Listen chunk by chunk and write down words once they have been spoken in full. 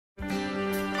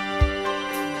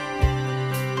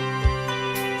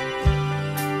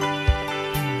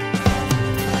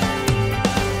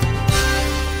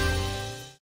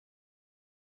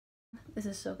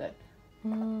is so good.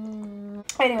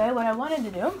 Anyway, what I wanted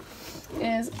to do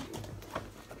is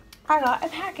I got a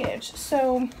package.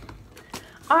 So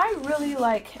I really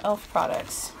like e.l.f.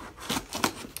 products.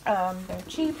 They're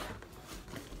cheap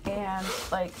and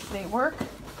like they work.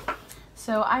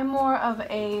 So I'm more of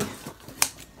a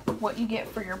what you get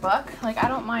for your buck. Like I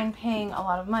don't mind paying a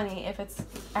lot of money if it's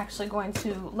actually going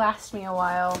to last me a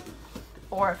while,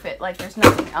 or if it like there's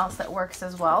nothing else that works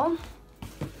as well.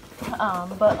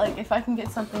 But like if I can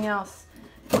get something else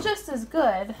just as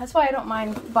good, that's why I don't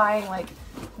mind buying like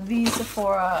the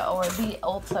Sephora or the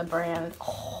Ulta brand.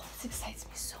 Oh, this excites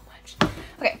me so much.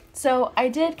 Okay, so I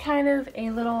did kind of a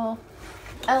little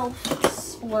e.l.f.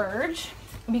 splurge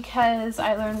because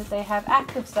I learned that they have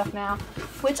active stuff now,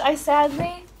 which I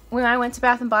sadly, when I went to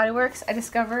Bath & Body Works, I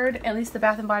discovered, at least the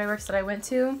Bath & Body Works that I went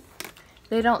to,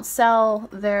 they don't sell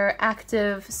their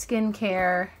active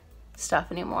skincare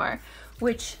stuff anymore,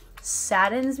 which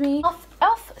saddens me.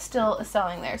 e.l.f. still is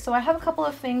selling there. So I have a couple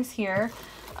of things here.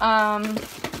 Oh,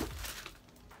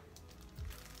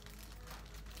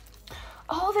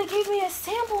 they gave me a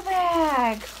sample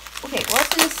bag. Okay, well, let's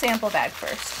do the sample bag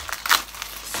first.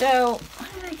 So,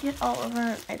 what did I get all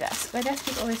over my desk? My desk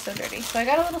is always so dirty. So I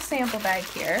got a little sample bag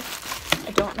here.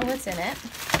 I don't know what's in it.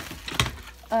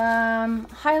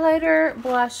 Highlighter,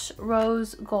 blush,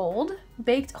 rose gold.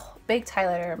 Baked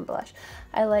highlighter and blush.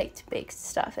 I liked baked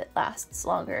stuff. It lasts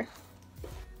longer.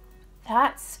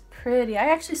 That's pretty. I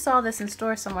actually saw this in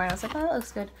store somewhere and I was like, oh, that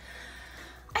looks good.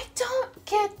 I don't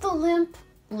get the lip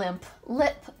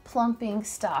plumping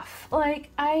stuff.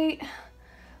 Like,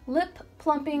 lip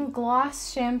plumping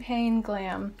gloss champagne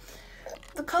glam.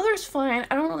 The color's fine.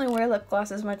 I don't really wear lip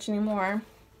gloss as much anymore.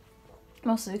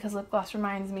 Mostly because lip gloss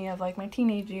reminds me of like my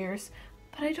teenage years.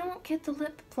 But I don't get the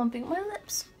lip plumping. My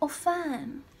lips are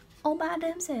fine all by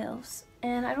themselves.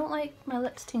 And I don't like my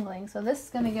lips tingling. So this is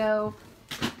going to go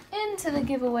into the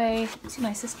giveaway to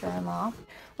my sister-in-law.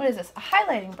 What is this? A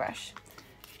highlighting brush.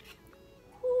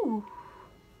 Ooh.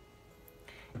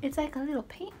 It's like a little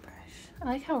paintbrush. I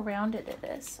like how rounded it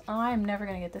is. Oh, I'm never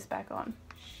going to get this back on.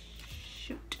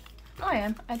 Shoot. Oh, I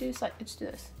am. I do. Let's do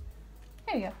this.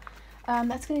 There you go.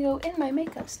 That's going to go in my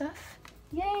makeup stuff.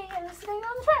 Yay, and this is going to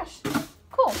go in the trash.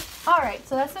 Cool. Alright,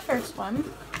 so that's the first one.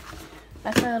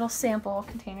 That's my little sample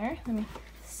container. Let me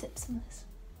sip some of this.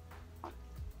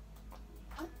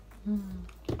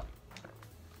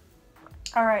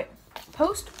 Alright,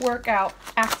 post-workout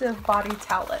active body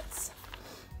towelettes.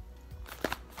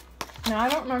 Now, I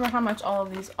don't remember how much all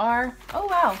of these are. Oh,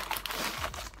 wow.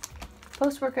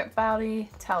 Post-workout body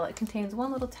towelette contains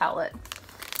one little towelette.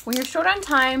 When you're short on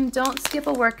time, don't skip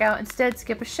a workout. Instead,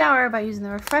 skip a shower by using the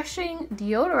refreshing,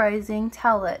 deodorizing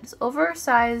towelette. It's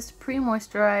oversized,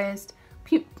 pre-moisturized,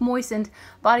 moistened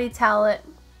body towelette.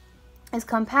 Is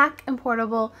compact and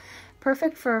portable,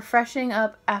 perfect for refreshing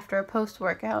up after a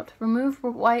post-workout. Remove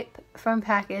wipe from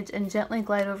package and gently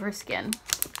glide over skin.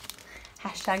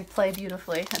 Hashtag play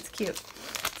beautifully. That's cute.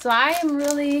 So I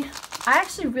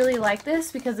actually really like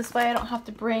this because this way I don't have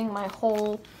to bring my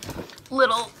whole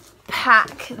little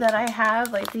pack that I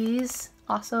have, like these.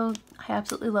 Also, I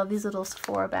absolutely love these little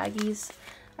Sephora baggies.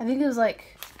 I think it was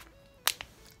like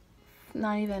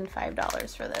not even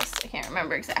 $5 for this. I can't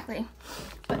remember exactly.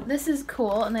 But this is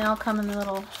cool, and they all come in the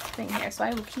little thing here. So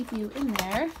I will keep you in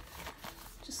there,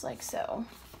 just like so.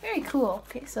 Very cool.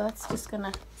 Okay, so that's just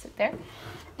gonna sit there.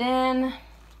 Then,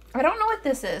 I don't know what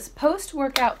this is.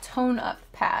 Post-workout tone-up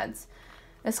pads.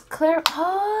 This clear.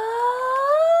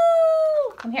 Oh!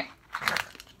 Come here.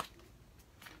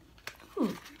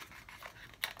 Ooh.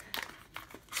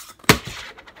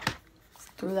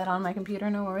 Threw that on my computer,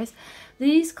 no worries.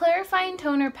 These clarifying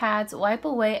toner pads wipe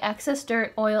away excess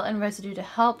dirt, oil, and residue to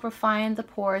help refine the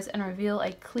pores and reveal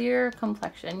a clear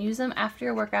complexion. Use them after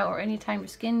your workout or anytime your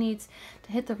skin needs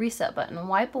to hit the reset button.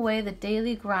 Wipe away the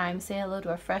daily grime. Say hello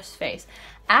to a fresh face.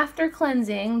 After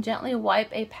cleansing, gently wipe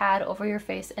a pad over your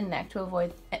face and neck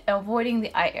to avoiding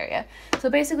the eye area. So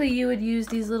basically you would use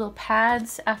these little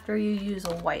pads after you use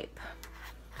a wipe.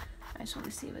 I just want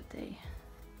to see what they...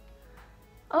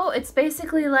 Oh, it's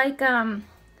basically like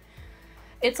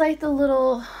it's like the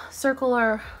little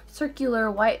circular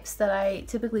wipes that I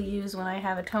typically use when I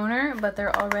have a toner, but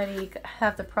they're already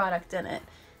have the product in it.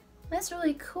 That's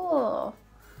really cool.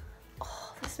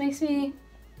 Oh, this makes me...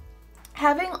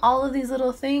 Having all of these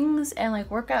little things and like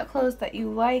workout clothes that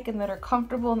you like and that are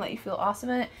comfortable and that you feel awesome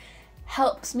in it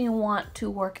helps me want to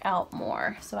work out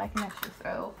more. So I can actually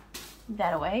throw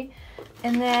that away.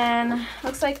 And then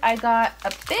looks like I got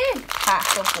a big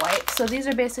pack of wipes. So these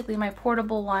are basically my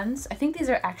portable ones. I think these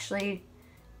are actually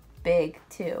big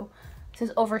too. This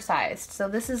is oversized. So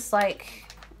this is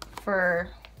like for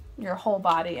your whole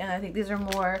body. And I think these are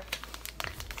more,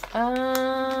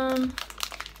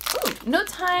 no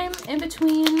time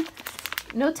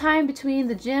between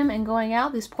the gym and going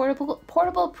out. These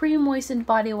portable pre-moistened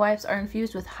body wipes are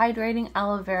infused with hydrating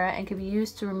aloe vera and can be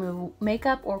used to remove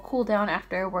makeup or cool down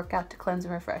after a workout to cleanse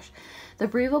and refresh. The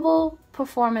breathable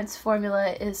performance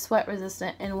formula is sweat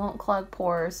resistant and won't clog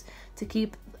pores to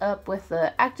keep up with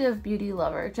the active beauty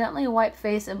lover. Gently wipe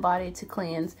face and body to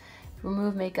cleanse.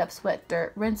 Remove makeup, sweat,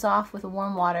 dirt. Rinse off with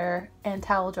warm water and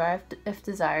towel dry if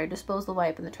desired. Dispose the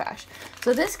wipe in the trash.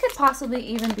 So this could possibly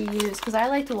even be used, because I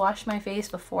like to wash my face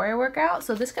before I work out.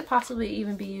 So this could possibly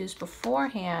even be used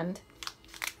beforehand.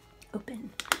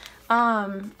 Open.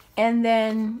 And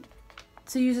then,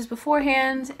 so use this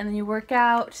beforehand, and then you work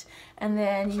out, and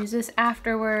then use this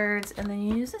afterwards, and then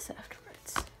you use this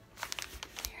afterwards.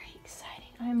 Very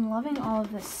exciting. I'm loving all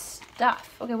of this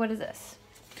stuff. Okay, what is this?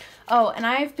 Oh, and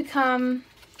I've become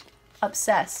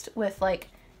obsessed with like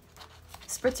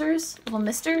spritzers, little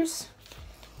misters.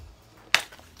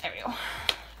 There we go.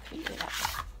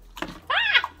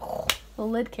 Ah! The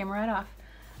lid came right off.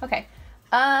 Okay.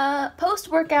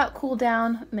 Post-workout cool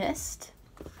down mist.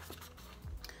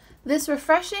 This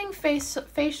refreshing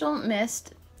facial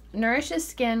mist nourishes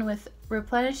skin with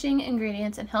replenishing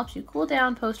ingredients and helps you cool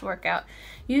down post-workout.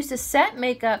 Use to set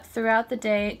makeup throughout the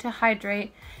day to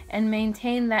hydrate and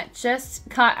maintain that just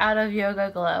got out of yoga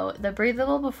glow. The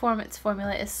breathable performance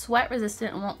formula is sweat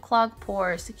resistant and won't clog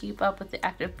pores to keep up with the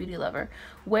active beauty lover.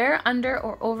 Wear under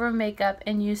or over makeup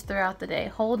and use throughout the day.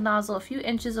 Hold nozzle a few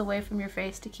inches away from your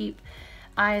face to keep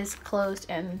eyes closed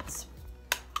and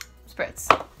spritz.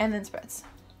 And then spritz.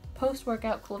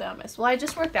 Post-workout cool down mist. Well, I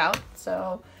just worked out,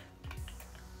 so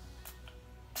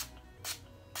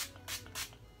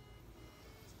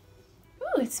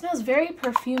ooh, it smells very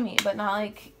perfumey, but not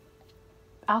like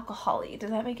alcohol-y. Does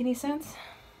that make any sense?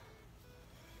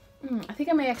 I think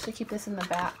I may actually keep this in the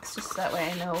backs just so that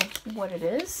way I know what it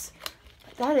is.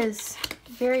 But that is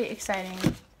very exciting.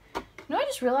 You know, I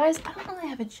just realized I don't really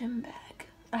have a gym bag.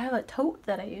 I have a tote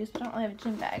that I use, but I don't really have a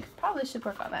gym bag. Probably should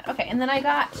work on that. Okay, and then I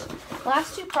got,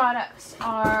 last two products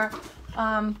are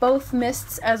both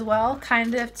mists as well,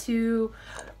 kind of to,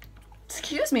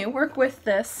 excuse me, work with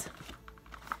this.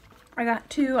 I got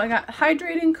two. I got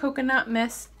hydrating coconut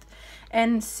mist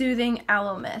and soothing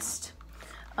aloe mist.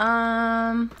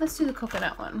 Let's do the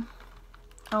coconut one.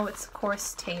 Oh, it's of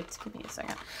course taped. Give me a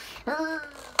second.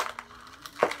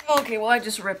 Okay, well I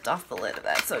just ripped off the lid of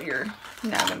that, so you're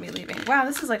now gonna be leaving. Wow,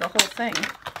 this is like a whole thing. Do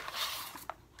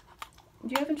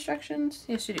you have instructions?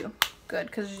 Yes, you do. Good,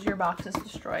 because your box is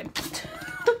destroyed.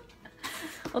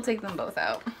 I'll take them both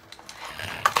out.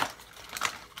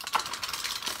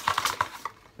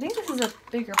 I think this is a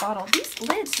bigger bottle. These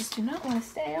lids just do not want to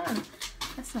stay on.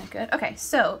 That's not good. Okay,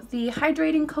 so the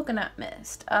hydrating coconut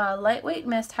mist. Lightweight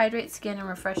mist hydrates skin and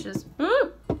refreshes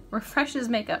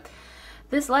makeup.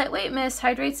 This lightweight mist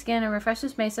hydrates skin and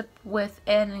refreshes makeup with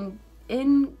an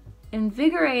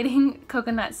invigorating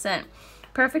coconut scent.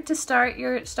 Perfect to start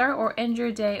or end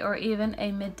your day, or even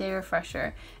a midday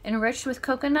refresher. Enriched with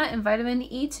coconut and vitamin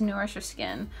E to nourish your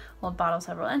skin. Well, bottle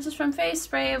several inches from face.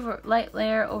 Spray a light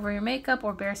layer over your makeup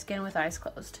or bare skin with eyes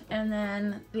closed. And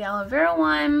then the aloe vera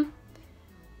one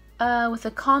with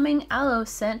a calming aloe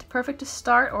scent. Perfect to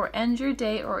start or end your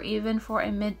day, or even for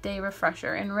a midday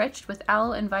refresher. Enriched with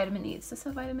aloe and vitamin E. Is this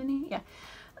a vitamin E? Yeah.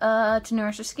 To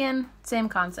nourish your skin. Same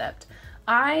concept.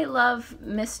 I love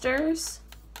misters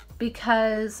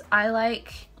because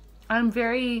I'm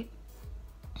very,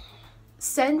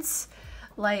 scents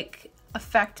like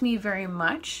affect me very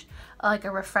much, like a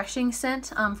refreshing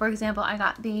scent. For example, I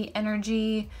got the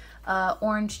Energy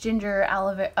Orange Ginger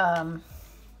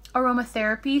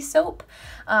Aromatherapy soap,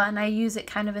 and I use it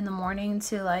kind of in the morning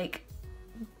to like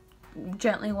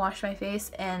gently wash my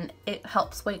face, and it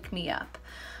helps wake me up.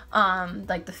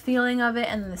 Like the feeling of it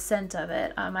and the scent of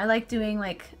it. I like doing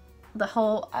like the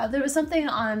whole, there was something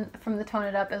on from the Tone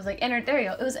It Up, it was like, there you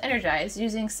go, it was energized,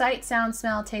 using sight, sound,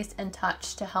 smell, taste, and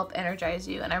touch to help energize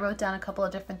you. And I wrote down a couple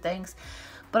of different things,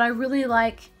 but I really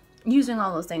like using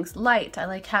all those things. Light, I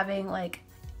like having like,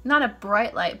 not a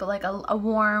bright light, but like a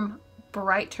warm,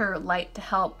 brighter light to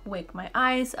help wake my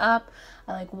eyes up.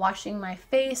 I like washing my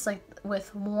face like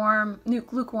with warm,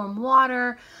 lukewarm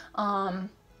water. And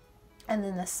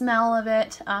then the smell of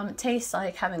it. Taste,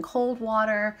 like having cold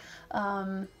water.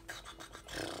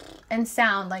 And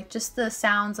sound, like just the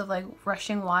sounds of like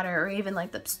rushing water, or even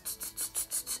like the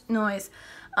noise.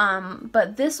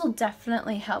 But this will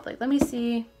definitely help. Like, let me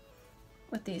see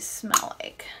what these smell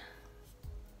like,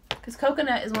 because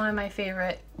coconut is one of my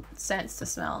favorite scents to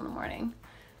smell in the morning.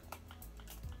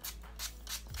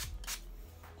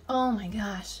 Oh my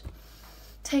gosh.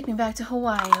 Take me back to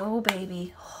Hawaii. Oh,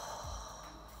 baby.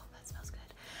 Oh, that smells good.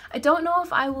 I don't know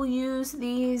if I will use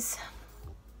these.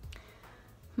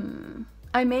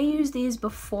 I may use these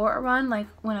before a run, like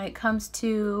when it comes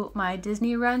to my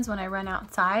Disney runs, when I run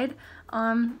outside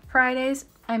on Fridays.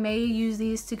 I may use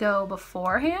these to go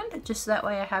beforehand, just so that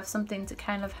way I have something to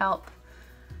kind of help.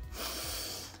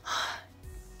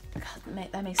 God,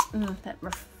 that makes,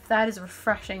 that is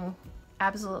refreshing,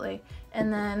 absolutely.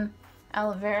 And then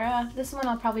aloe vera. This one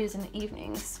I'll probably use in the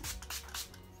evenings.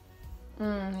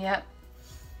 Yep.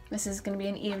 This is gonna be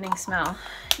an evening smell.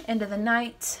 End of the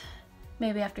night,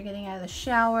 maybe after getting out of the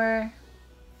shower.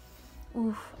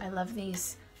 Ooh, I love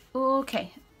these.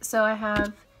 Okay, so I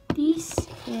have these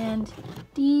and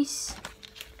these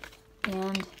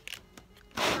and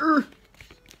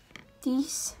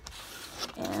these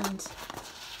and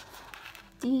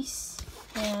these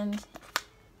and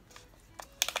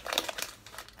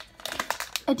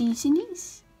these and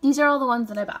these. These are all the ones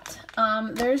that I bought.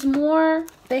 There's more.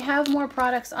 They have more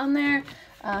products on there.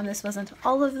 This wasn't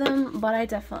all of them, but I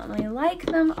definitely like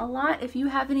them a lot. If you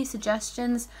have any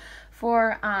suggestions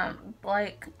for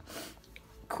like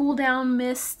cool down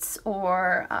mists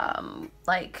or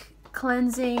like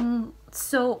cleansing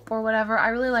soap or whatever, I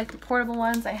really like the portable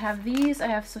ones. I have these. I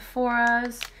have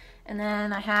Sephora's, and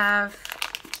then I have,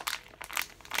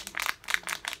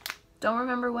 don't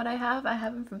remember what I have. I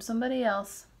have them from somebody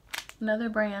else. Another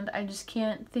brand. I just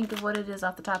can't think of what it is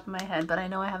off the top of my head, but I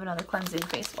know I have another cleansing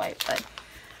face wipe, but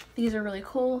these are really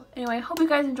cool. Anyway, I hope you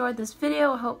guys enjoyed this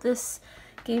video. I hope this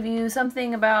gave you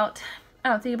something about, I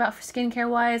don't think about for skincare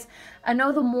wise. I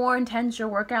know the more intense your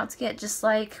workouts get, just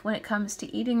like when it comes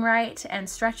to eating right and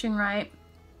stretching right,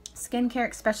 skincare,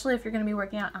 especially if you're going to be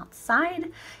working out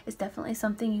outside, is definitely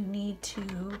something you need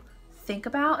to think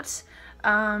about.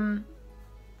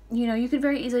 You know, you could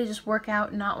very easily just work out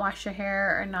and not wash your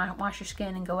hair or not wash your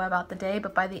skin and go about the day,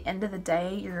 but by the end of the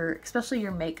day, especially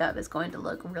your makeup is going to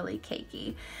look really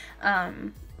cakey.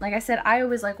 Like I said, I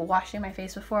always like washing my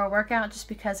face before a workout just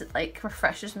because it like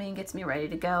refreshes me and gets me ready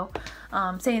to go.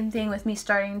 Same thing with me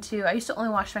starting to, I used to only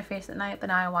wash my face at night, but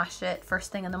now I wash it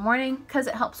first thing in the morning because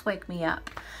it helps wake me up.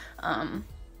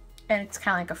 And it's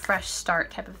kind of like a fresh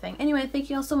start type of thing. Anyway, thank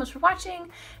you all so much for watching,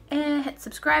 and hit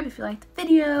subscribe if you liked the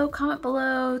video. Comment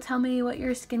below, tell me what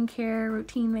your skincare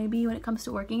routine may be when it comes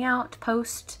to working out,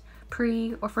 post,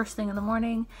 pre, or first thing in the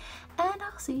morning. And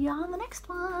I'll see you on the next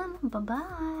one.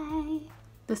 Bye-bye.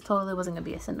 This totally wasn't going to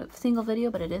be a single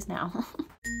video, but it is now.